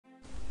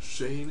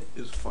Shane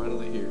is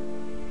finally here,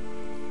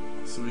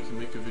 so we can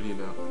make a video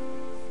now.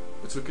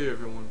 It's okay,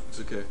 everyone. It's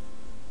okay.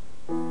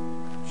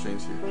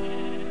 Shane's here.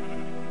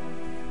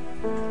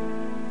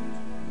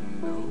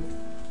 No,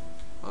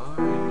 I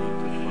need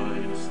to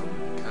find some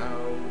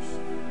cows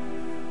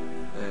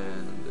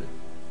and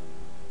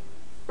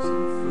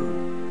some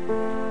food.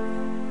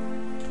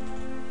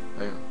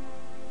 Hang on.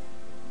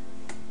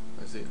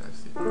 I see it.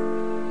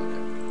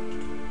 Okay.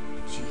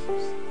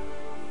 Jeez.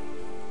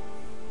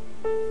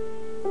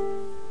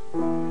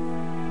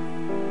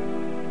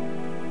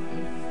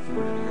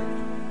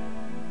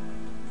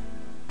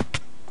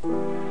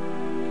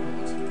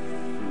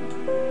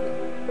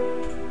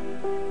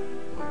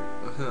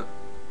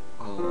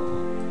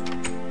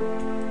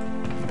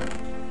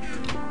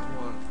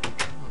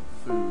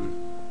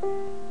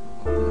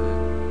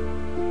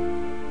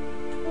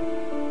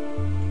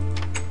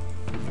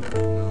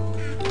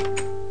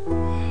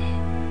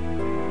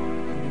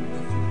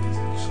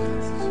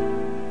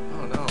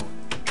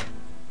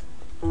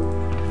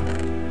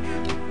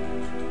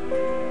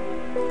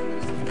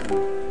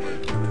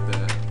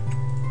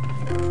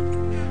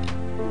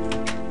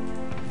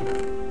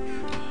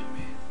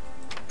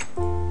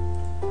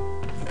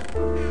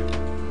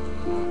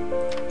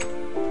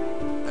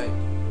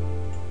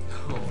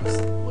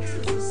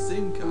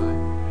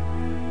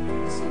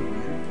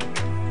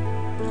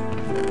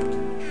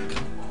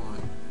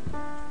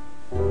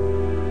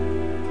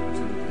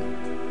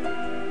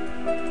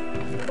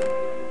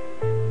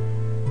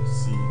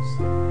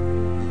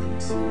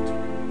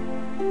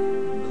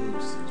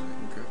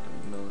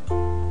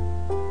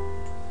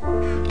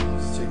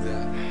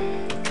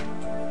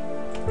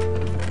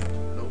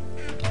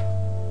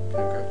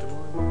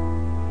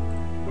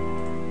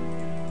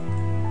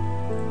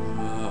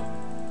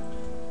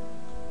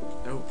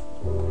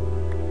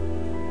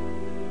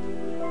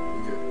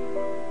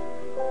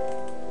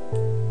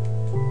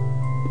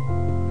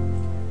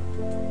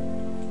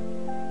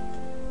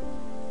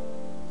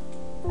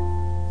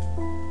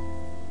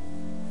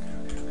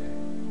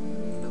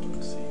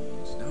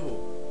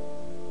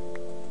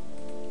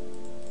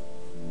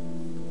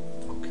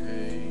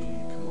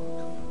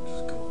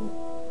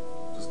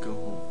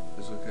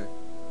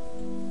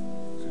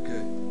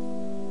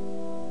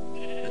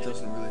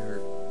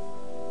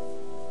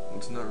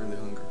 It's not really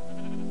hunger.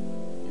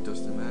 You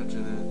just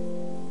imagine it.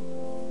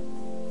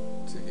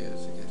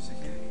 It's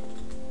okay.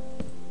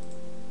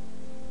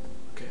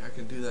 Okay, I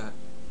can do that.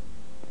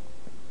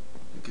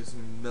 It gives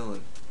me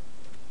melon.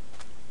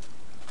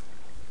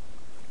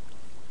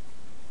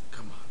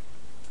 Come on.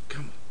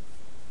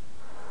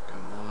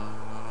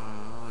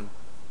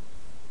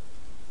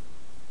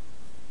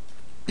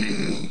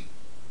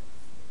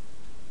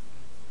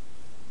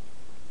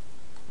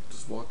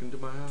 Just walk into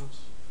my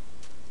house.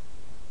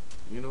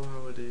 You know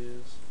how it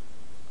is.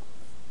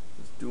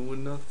 Just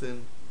doing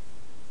nothing.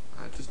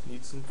 I just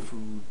need some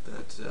food.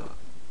 That's all.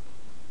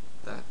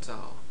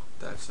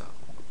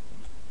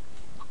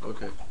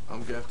 Okay,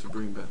 I'm gonna have to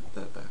bring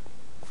that back.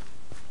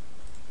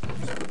 I'll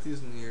just put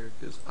these in here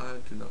because I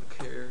do not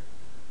care.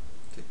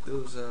 Take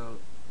those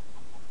out.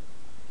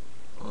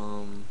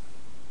 I'm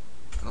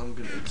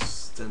gonna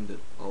extend it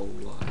a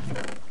lot.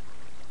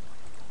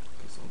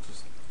 Guess I'll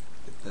just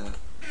get that.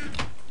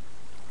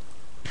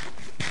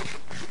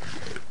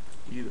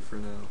 Eat it for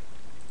now.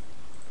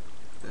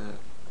 That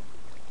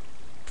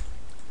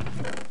I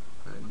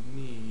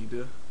need.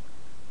 There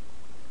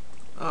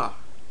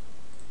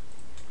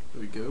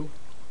we go.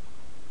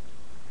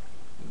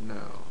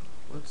 Now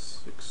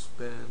let's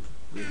expand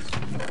this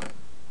mine.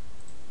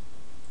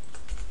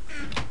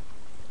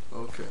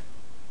 Okay.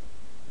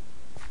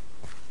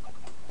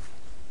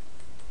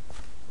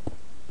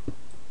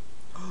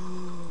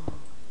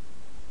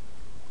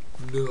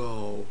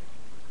 No.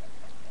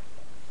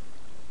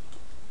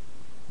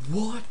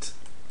 What?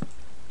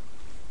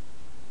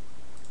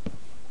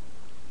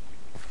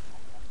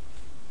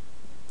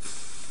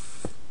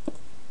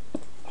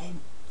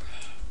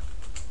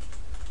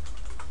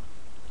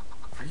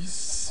 Are you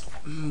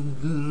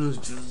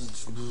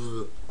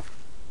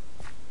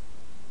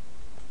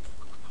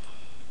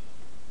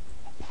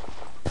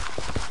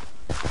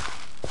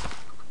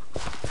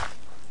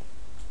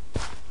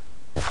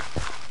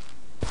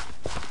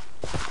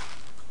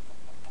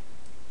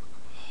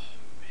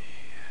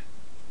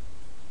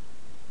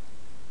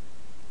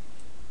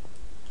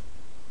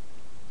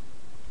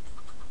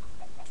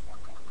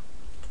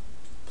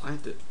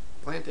Plant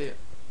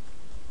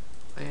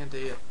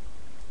it.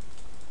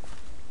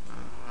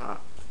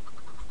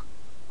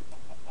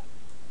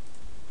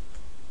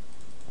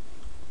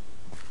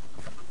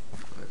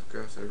 There's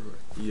grass everywhere.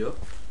 Yup.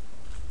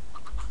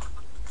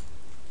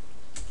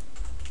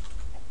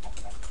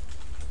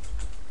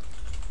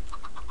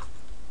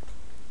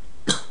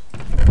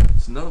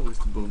 It's not a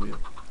waste of bone meal.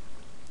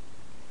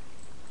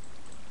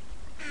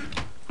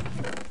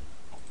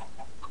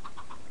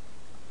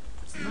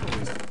 It's not a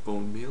waste of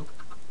bone meal.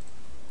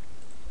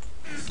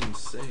 That's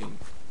insane.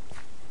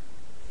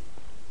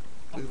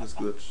 Look at this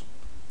glitch.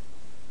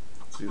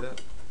 See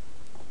that?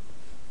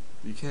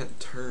 You can't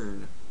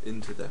turn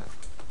into that.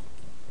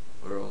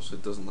 Or else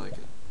it doesn't like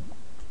it.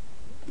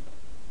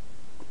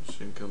 Is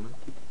Shane coming?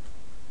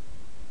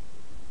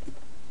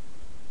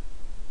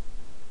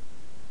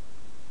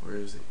 Where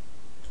is he?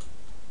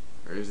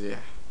 Where is he at?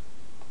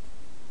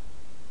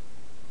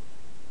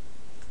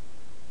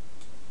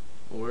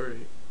 Oh, where are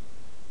he?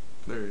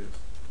 There he is.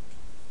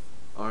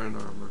 Iron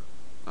armor.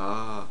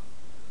 Ah.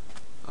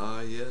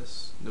 Ah,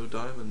 yes. No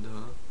diamond,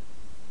 huh?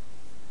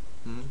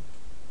 Hmm?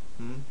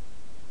 Hmm?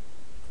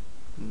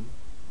 Hmm?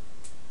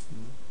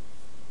 Hmm?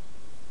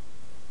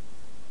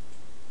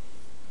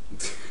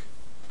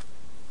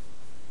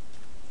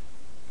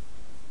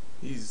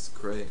 He's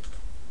cray.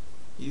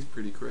 He's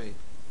pretty cray.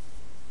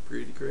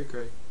 Pretty cray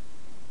cray.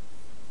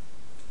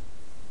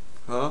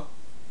 Huh?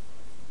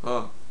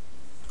 Huh?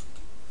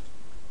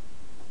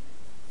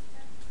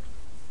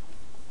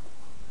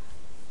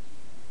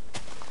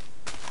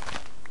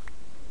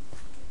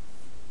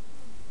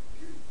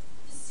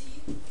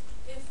 See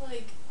if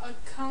like a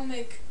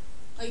comic,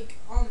 like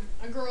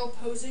a girl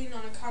posing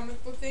on a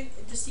comic book thing,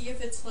 to see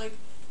if it's like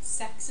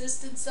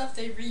sexist and stuff.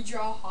 They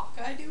redraw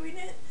Hawkeye doing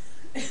it,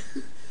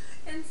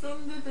 and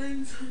some of the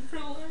things are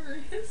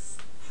hilarious.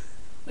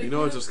 Like, You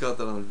know I just got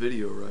that on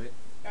video, right?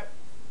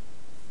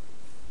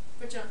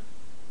 Which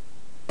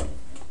one?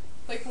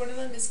 Like one of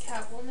them is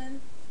Catwoman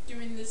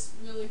doing this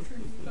really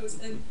creepy pose,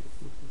 and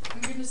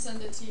I'm gonna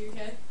send it to you,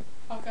 okay?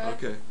 Hawkeye.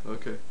 Okay,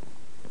 okay.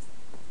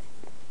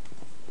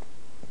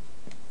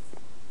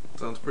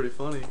 Sounds pretty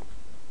funny.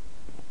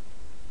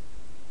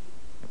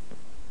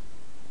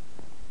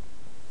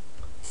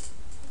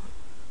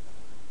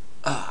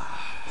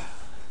 Ah.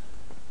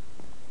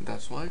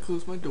 That's why I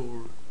close my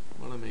door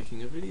when I'm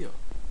making a video.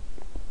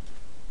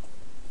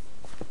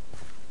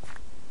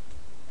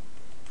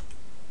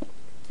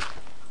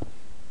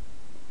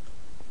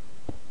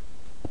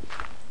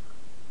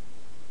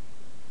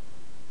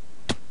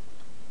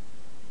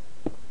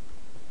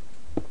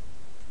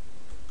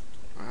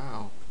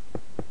 Wow.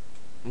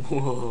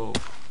 Whoa.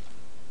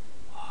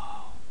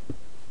 Wow.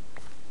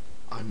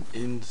 I'm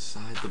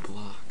inside the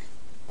block.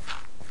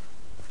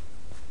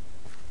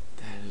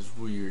 That is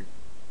weird.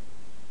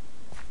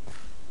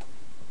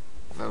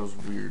 That was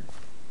weird.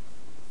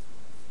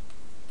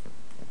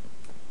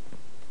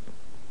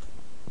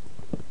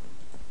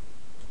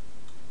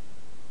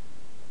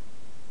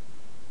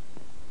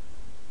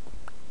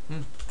 I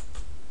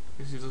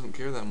guess he doesn't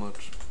care that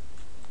much.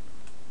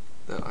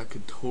 That I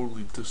could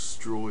totally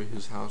destroy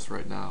his house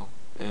right now,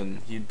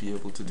 and he'd be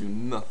able to do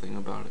nothing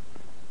about it.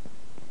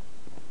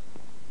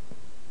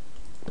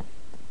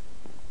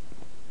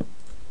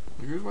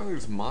 Here's why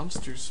there's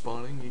monsters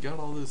spawning. You got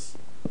all this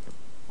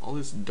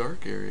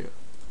dark area.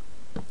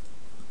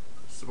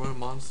 This is why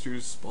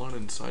monsters spawn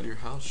inside your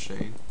house,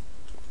 Shane.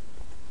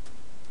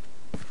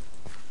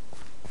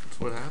 That's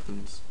what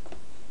happens.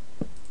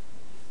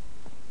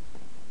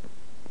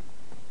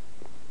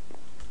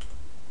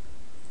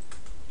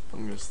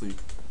 I'm gonna sleep.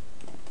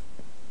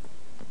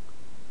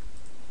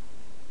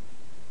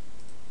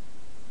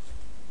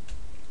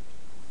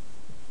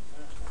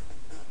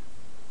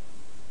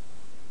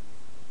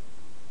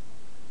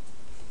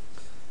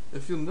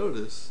 If you'll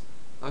notice,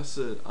 I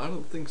said, I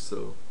don't think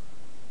so,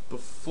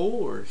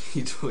 before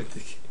he joined the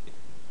game.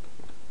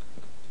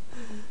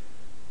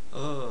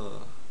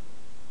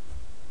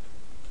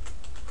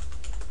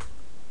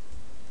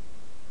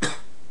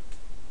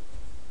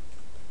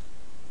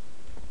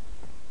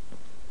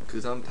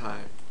 Cause I'm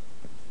tired.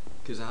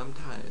 Cause I'm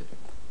tired.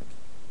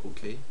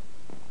 Okay?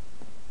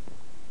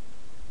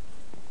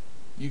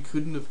 You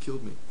couldn't have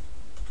killed me.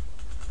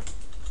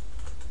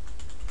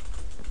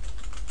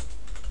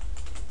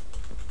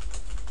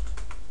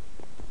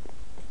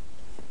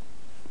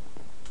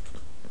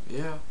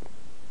 Yeah,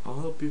 I'll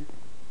help you.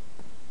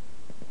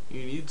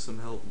 You need some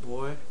help,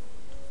 boy.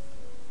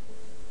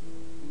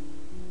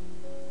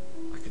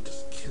 I could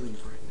just kill you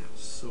right now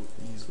so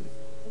easily.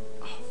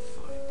 Oh,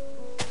 fine.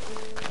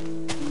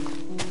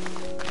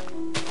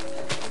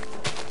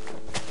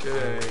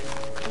 Okay.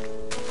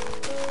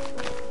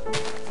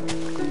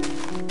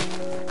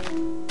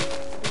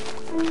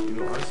 You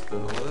know, I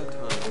spent all that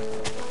time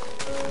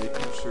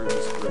making sure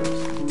this grass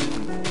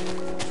didn't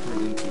turn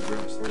into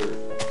grass dirt.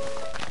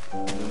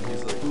 And then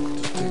he's like,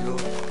 just dig it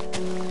up.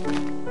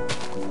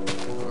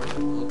 Alright,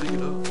 I'll dig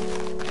it up.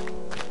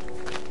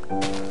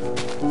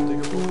 Dig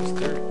up all this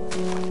dirt.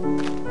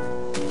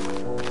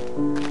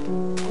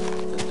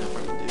 Then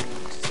never dig.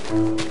 Just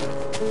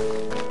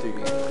like,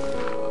 digging.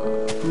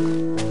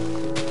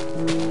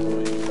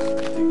 Always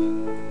digging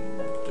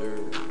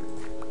dirt.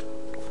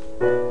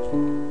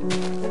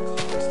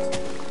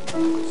 Constantly.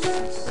 Never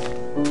ceasing.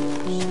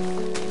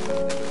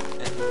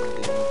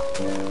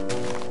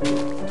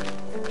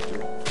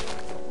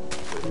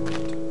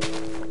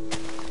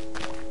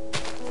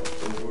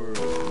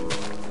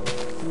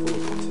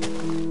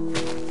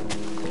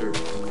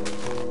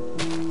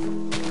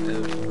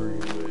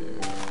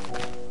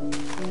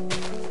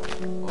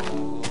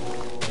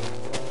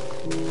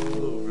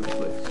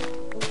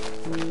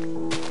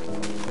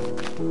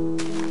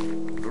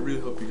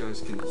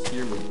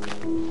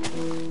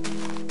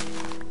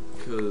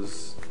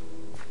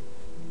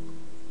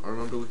 I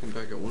remember looking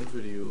back at one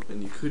video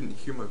and you couldn't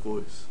hear my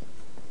voice.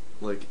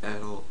 Like,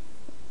 at all.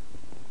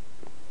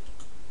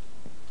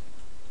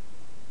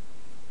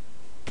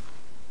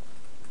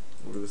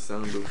 Over the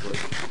sound of, like,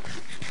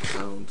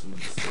 sounds and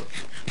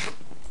stuff.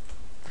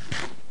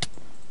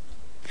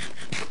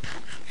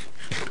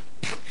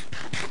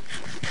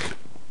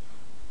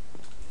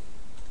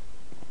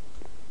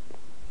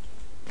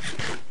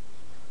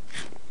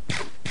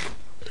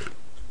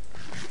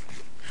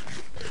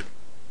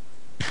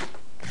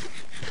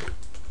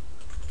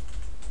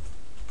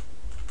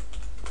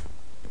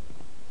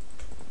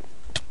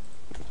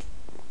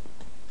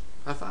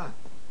 High five.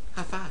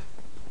 High five.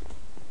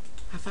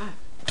 High five.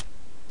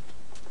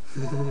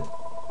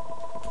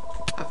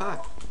 High five.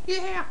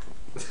 Yeah.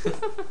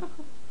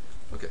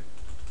 Okay.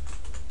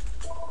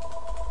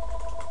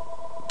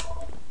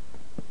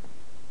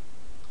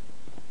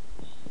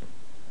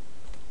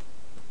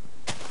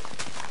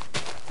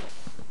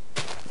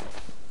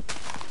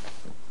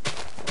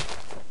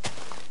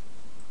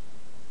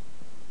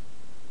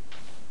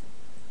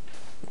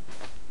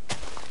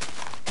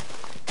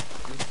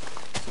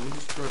 Someone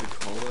just tried to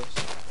call us.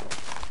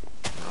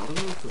 I don't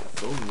know if the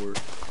phone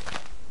worked.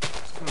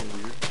 It's kind of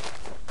weird.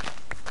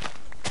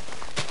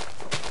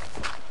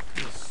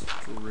 Kind of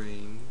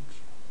strange.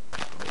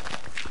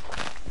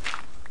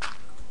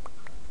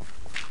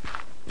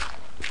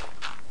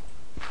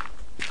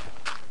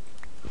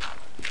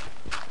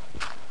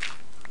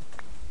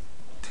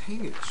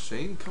 Dang it,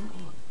 Shane, come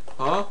on.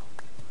 Huh?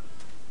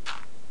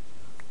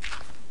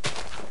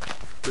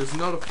 There's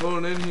not a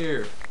phone in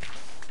here.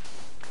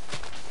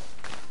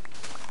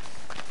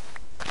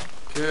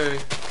 Okay.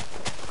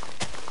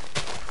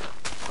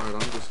 Alright,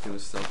 I'm just gonna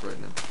stop right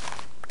now.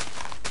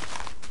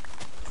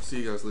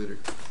 See you guys later.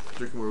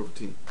 Drinking more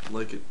Ovaltine.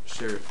 Like it,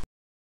 share it.